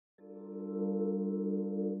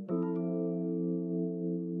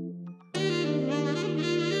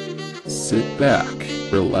Sit back,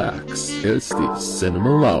 relax. It's the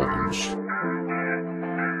Cinema Lounge.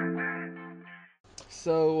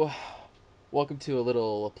 So, welcome to a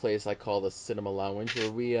little place I call the Cinema Lounge,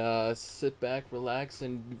 where we sit back, relax,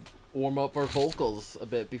 and warm up our vocals a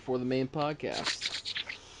bit before the main podcast.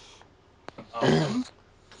 Awesome.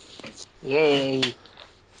 Yay.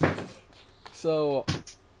 So,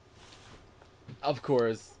 of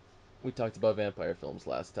course, we talked about vampire films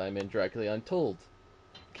last time, and Dracula Untold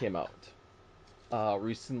came out.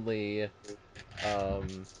 Recently,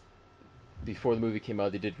 before the movie came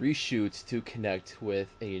out, they did reshoots to connect with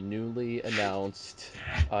a newly announced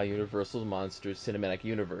Universal Monsters cinematic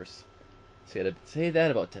universe. So you had to say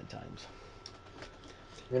that about 10 times.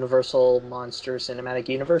 Universal Monsters Cinematic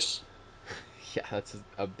Universe? Yeah, that's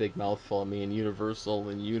a big mouthful. I mean, Universal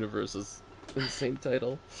and Universe is in the same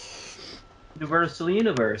title. Universal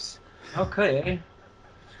Universe. Okay.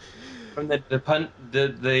 From the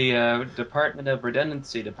Department of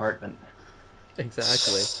Redundancy Department.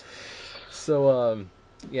 Exactly. So,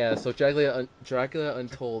 yeah, so Dracula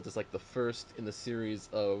Untold is like the first in the series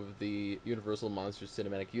of the Universal Monsters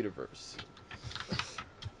Cinematic Universe.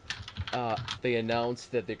 They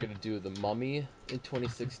announced that they're going to do The Mummy in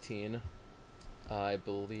 2016. I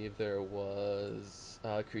believe there was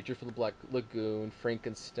Creature from the Black Lagoon,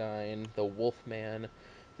 Frankenstein, The Wolfman,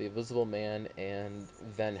 The Invisible Man, and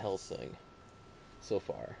Van Helsing so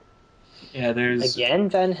far. Yeah, there's Again,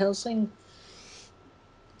 Van Helsing?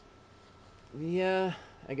 Yeah,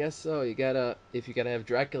 I guess so. If you gotta have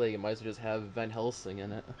Dracula, you might as well just have Van Helsing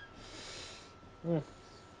in it.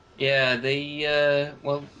 yeah,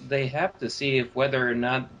 they have to see if whether or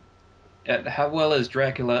not how well is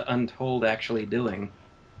Dracula Untold actually doing.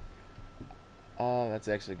 Oh, that's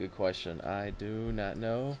actually a good question. I do not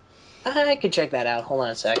know. I could check that out. Hold on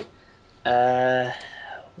a sec. Uh,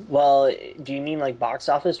 well, do you mean like box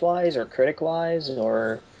office wise or critic wise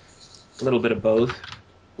or? A little bit of both.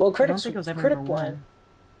 Well, I don't think it was ever number one.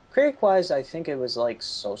 Critic wise, I think it was like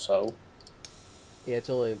so-so. Yeah, it's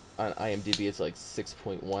only on IMDb. It's like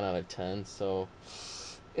 6.1 out of 10. So,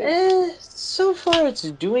 So far it's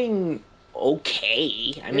doing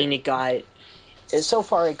okay. I mean, so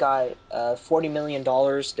far it got $40 million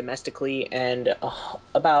domestically and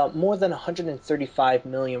about more than 135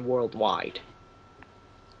 million worldwide.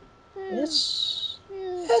 It's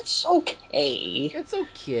okay. it's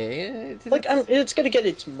okay. It's gonna get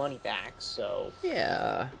its money back. So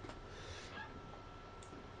Yeah.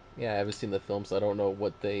 Yeah, I haven't seen the film, so I don't know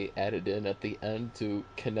what they added in at the end to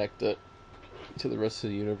connect it to the rest of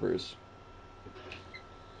the universe.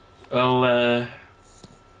 Well, I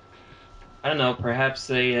don't know. Perhaps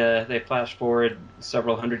they flash forward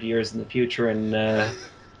several hundred years in the future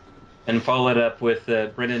and follow it up with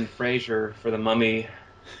Brendan Fraser for the Mummy.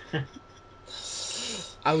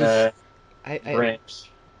 I was, I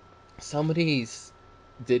branch. somebody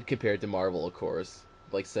did compare it to Marvel, of course,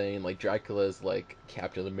 like saying like Dracula is like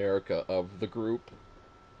Captain America of the group.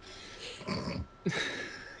 So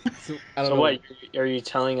I don't So know. what are you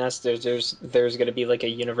telling us? There's going to be like a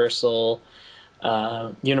universal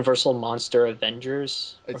monster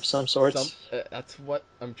Avengers of some sorts? That's what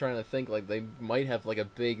I'm trying to think. Like they might have like a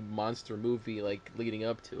big monster movie like leading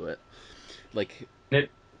up to it. Like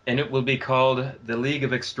And it will be called The League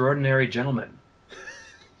of Extraordinary Gentlemen.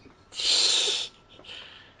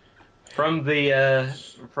 From the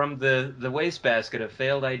wastebasket of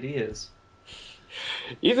failed ideas.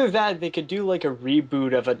 Either that, they could do like a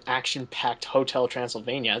reboot of an action-packed Hotel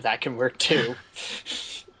Transylvania. That can work too.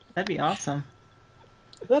 That'd be awesome.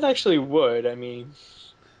 That actually would. I mean,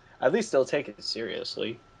 at least they'll take it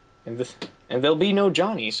seriously, and there'll be no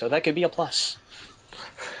Johnny, so that could be a plus.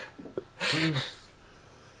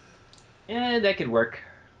 Yeah, that could work.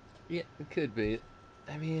 yeah, it could be.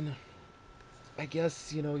 I mean, I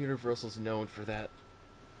guess Universal's known for that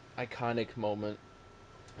iconic moment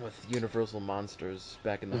with Universal Monsters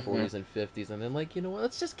back in the 40s and 50s, and then like what,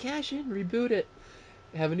 let's just cash in, reboot it,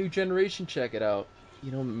 have a new generation check it out.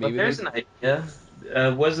 But Maybe there's an idea.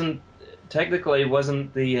 Wasn't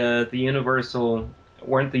the Universal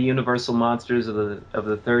weren't the Universal monsters of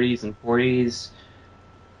the 30s and 40s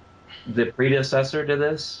the predecessor to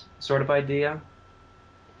this sort of idea?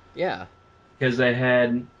 yeah. Because they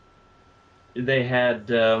had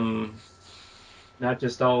not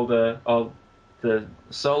just all the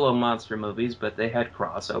solo monster movies, but they had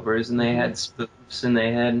crossovers and they had spoofs and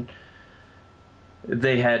they had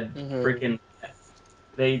freaking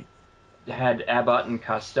they had Abbott and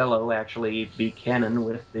Costello actually be canon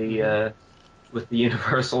with the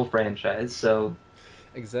Universal franchise. So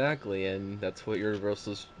Exactly, and that's what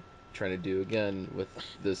Universal's trying to do again with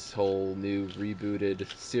this whole new rebooted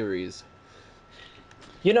series.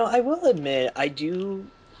 You know, I will admit, I do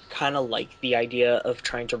kind of like the idea of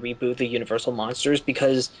trying to reboot the Universal Monsters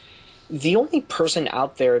because the only person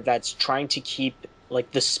out there that's trying to keep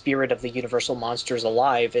like the spirit of the Universal Monsters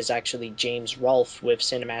alive is actually James Rolfe with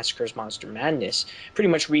Cinemassacre's Monster Madness, pretty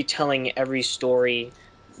much retelling every story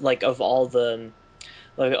like of all the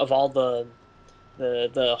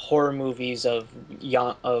horror movies of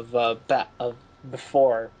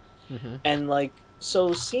before. Mm-hmm. And like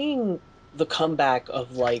so seeing the comeback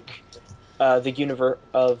of like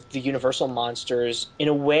the Universal monsters in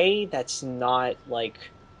a way that's not like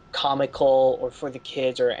comical or for the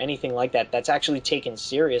kids or anything like that, that's actually taken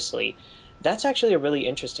seriously, that's actually a really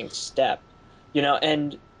interesting step, you know.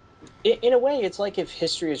 And in a way, it's like if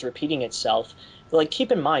history is repeating itself. Like,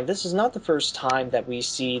 keep in mind, this is not the first time that we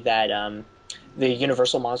see that the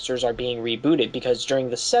Universal monsters are being rebooted, because during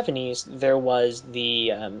the 70s there was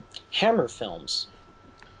the Hammer films.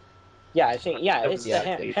 Yeah, I think That it's was the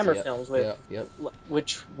Yeah. Hammer Yep. films with Yep. Yep.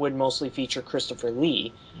 which would mostly feature Christopher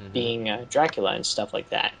Lee Mm-hmm. being Dracula and stuff like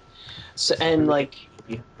that. So it's and really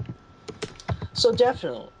like so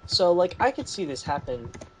definitely. So like I could see this happen.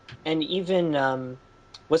 And even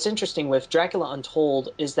what's interesting with Dracula Untold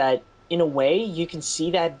is that in a way you can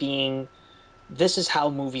see that being this is how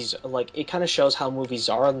movies like it kind of shows how movies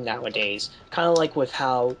are nowadays. Kind of like with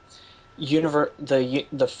how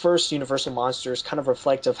the first Universal monsters kind of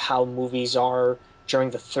reflect of how movies are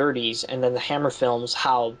during the 30s, and then the Hammer films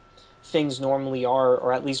how things normally are,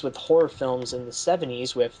 or at least with horror films in the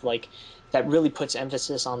 70s, with like that really puts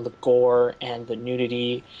emphasis on the gore and the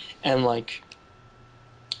nudity and like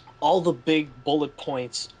all the big bullet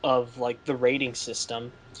points of like the rating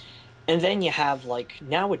system. And then you have like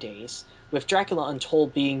nowadays with Dracula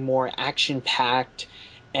Untold being more action packed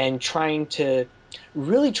and trying to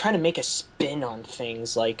make a spin on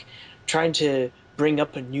things, like trying to bring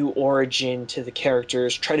up a new origin to the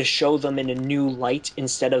characters, try to show them in a new light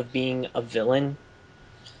instead of being a villain.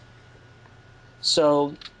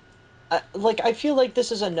 So like I feel like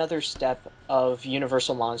this is another step of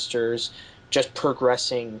Universal Monsters just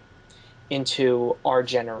progressing into our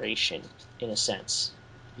generation in a sense.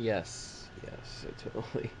 Yes. Yes. I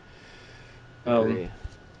totally um, agree.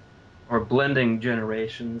 or blending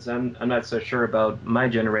generations. I'm not so sure about my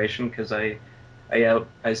generation because I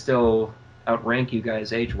still outrank you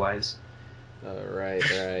guys age wise. Right.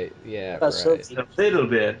 Right. Yeah. About Right. Sylvie? A little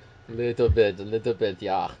bit, Little bit. A little bit.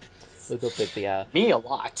 Yeah. Little bit. Yeah. Me a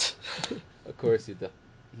lot. Of course, he's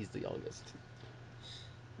the youngest.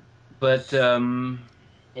 but And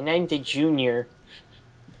I'm the junior.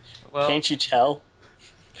 well, Can't you tell?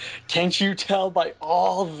 Can't you tell by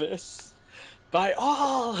all this? By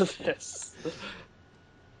all of this.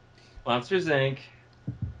 Monsters Inc.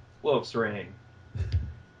 Wolf's Ring.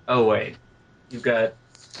 Oh wait, you've got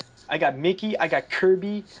I got Mickey, I got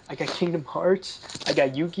Kirby, I got Kingdom Hearts, I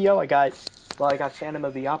got Yu-Gi-Oh, I got Phantom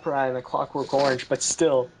of the Opera and the Clockwork Orange, but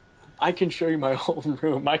still, I can show you my whole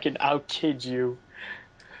room. I can outkid you.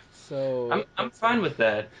 So, I'm fine with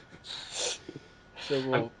that. so I'm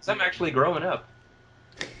we'll 'cause I'm actually growing up.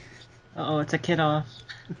 Uh-oh, it's a kid off.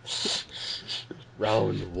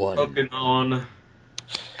 round one. Pokemon.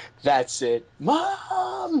 That's it.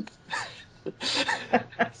 Mom!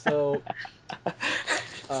 So,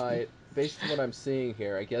 based on what I'm seeing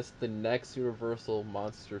here, I guess the next Universal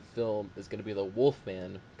monster film is going to be the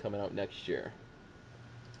Wolfman coming out next year.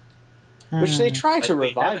 Which they Hmm. tried to Like we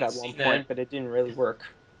revive haven't at one seen that, point, but it didn't really work.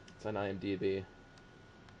 It's on IMDb.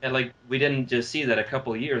 and like we didn't just see that a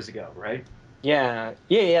couple years ago, right? Yeah,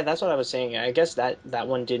 that's what I was saying. I guess that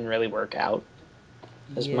one didn't really work out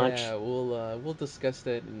as much. Yeah, we'll discuss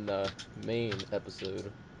that in the main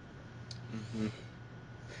episode. Mm-hmm.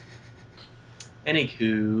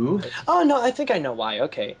 Anywho, Oh no, I think I know why.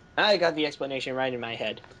 Okay, I got the explanation right in my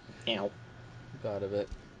head. Ow. Thought of it.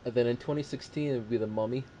 And then in 2016 it would be the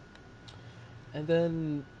Mummy, and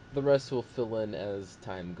then the rest will fill in as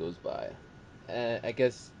time goes by. I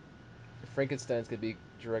guess Frankenstein's gonna be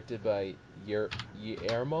directed by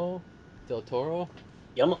Guillermo del Toro.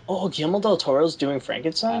 Guillermo del Toro's doing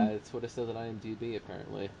Frankenstein? That's what it says on IMDb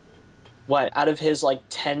apparently. What, out of his like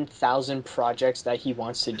 10,000 projects that he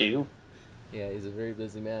wants to do? Yeah, he's a very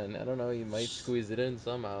busy man. I don't know. He might squeeze it in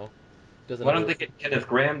somehow. Doesn't why have don't a. they get Kenneth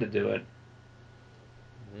Graham to do it?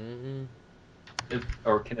 Mm-hmm.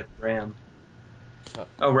 Or Kenneth Graham. Oh,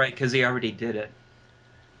 Oh, right, because he already did it.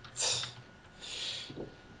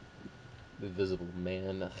 the Invisible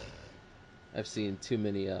Man. I've seen too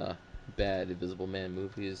many bad Invisible Man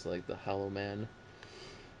movies, like The Hollow Man.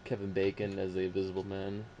 Kevin Bacon as the Invisible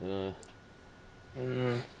Man.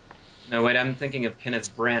 Mm. No, wait, I'm thinking of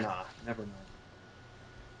Kenneth Branagh. Never mind.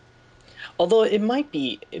 Although it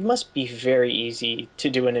must be very easy to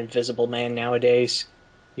do an Invisible Man nowadays.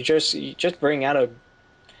 You just bring out a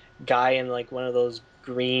guy in like one of those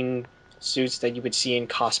green suits that you would see in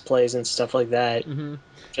cosplays and stuff like that. Mm-hmm.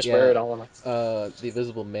 Just Yeah. wear it all on. The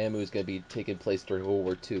Invisible Man movie is going to be taking place during World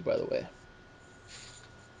War II, by the way.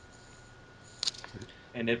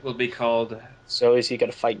 And it will be called. So is he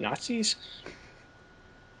gonna fight Nazis?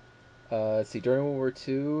 See, during World War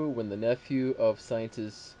II, when the nephew of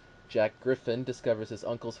scientist Jack Griffin discovers his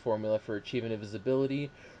uncle's formula for achieving invisibility,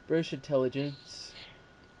 British intelligence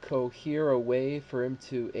cohere a way for him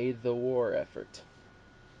to aid the war effort.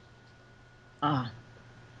 Ah,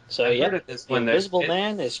 So I've yeah, heard of this the one. Invisible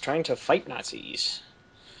Man is trying to fight Nazis.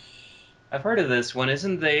 I've heard of this one.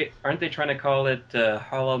 Aren't they trying to call it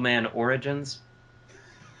Hollow Man Origins?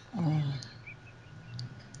 oh,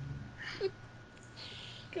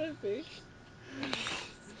 Could be.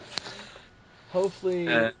 Hopefully,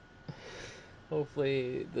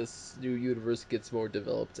 hopefully this new universe gets more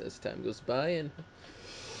developed as time goes by, and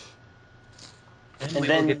And And we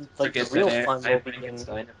then, will get to like, the forget real that fun I will begin.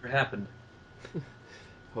 Frankenstein ever happened.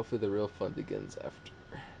 hopefully the real fun begins after.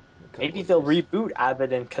 A couple Maybe of they'll years. reboot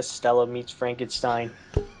Abbott and Costello meets Frankenstein.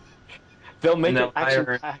 They'll make they'll it action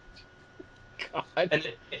hire- packed. God.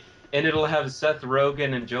 And it'll have Seth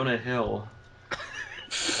Rogen and Jonah Hill.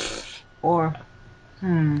 or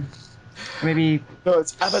maybe No,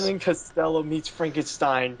 it's Abbott and Costello meets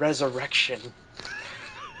Frankenstein Resurrection.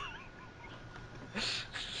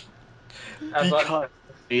 How about Because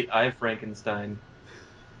Meet I Frankenstein?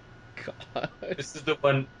 God. This is the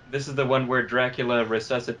one. This is the one where Dracula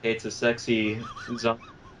resuscitates a sexy zombie.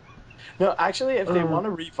 no, actually, if they Oh. want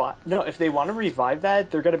to revive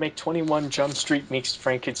that, they're gonna make 21 Jump Street meets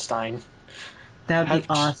Frankenstein. that would be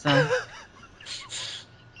awesome.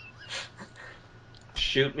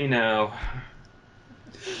 Shoot me now.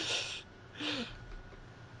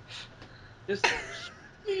 Just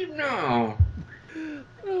shoot me now.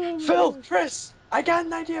 Oh, Phil, man. Chris, I got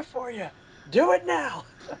an idea for you. Do it now.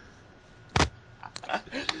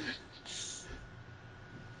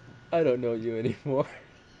 I don't know you anymore.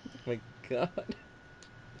 My God.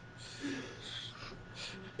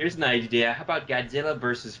 Here's an idea. How about Godzilla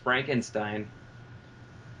versus Frankenstein?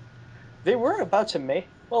 They were about to make.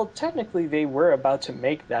 Well, technically, they were about to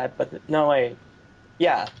make that, but no, wait.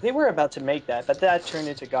 Yeah, they were about to make that, but that turned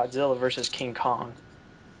into Godzilla versus King Kong.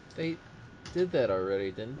 They did that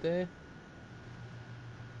already, didn't they?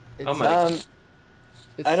 Oh my!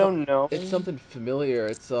 It's I don't know. It's something familiar.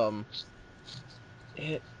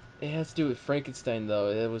 It has to do with Frankenstein though.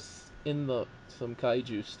 It was in the some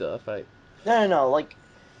kaiju stuff. No. Like,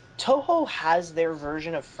 Toho has their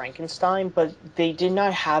version of Frankenstein, but they did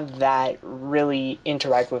not have that really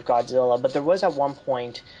interact with Godzilla. But there was at one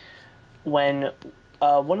point when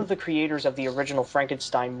one of the creators of the original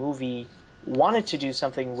Frankenstein movie wanted to do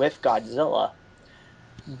something with Godzilla,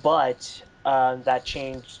 but that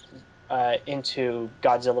changed into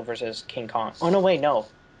Godzilla versus King Kong. Oh no, wait, no.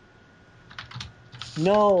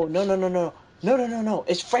 No.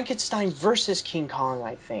 It's Frankenstein versus King Kong,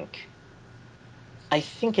 I think. I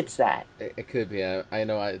think it's that. it could be. I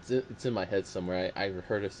know. It's in my head somewhere. I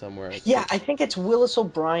heard it somewhere. Yeah, I think it's Willis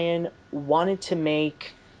O'Brien wanted to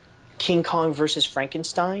make King Kong versus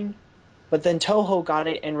Frankenstein, but then Toho got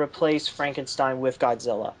it and replaced Frankenstein with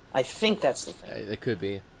Godzilla. I think that's the thing. It could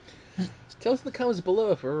be. Tell us in the comments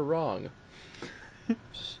below if we're wrong.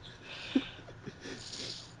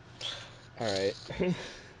 All right.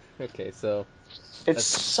 Okay, so It's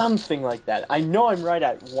something like that. I know I'm right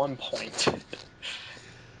at one point.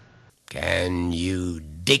 Can you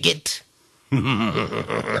dig it?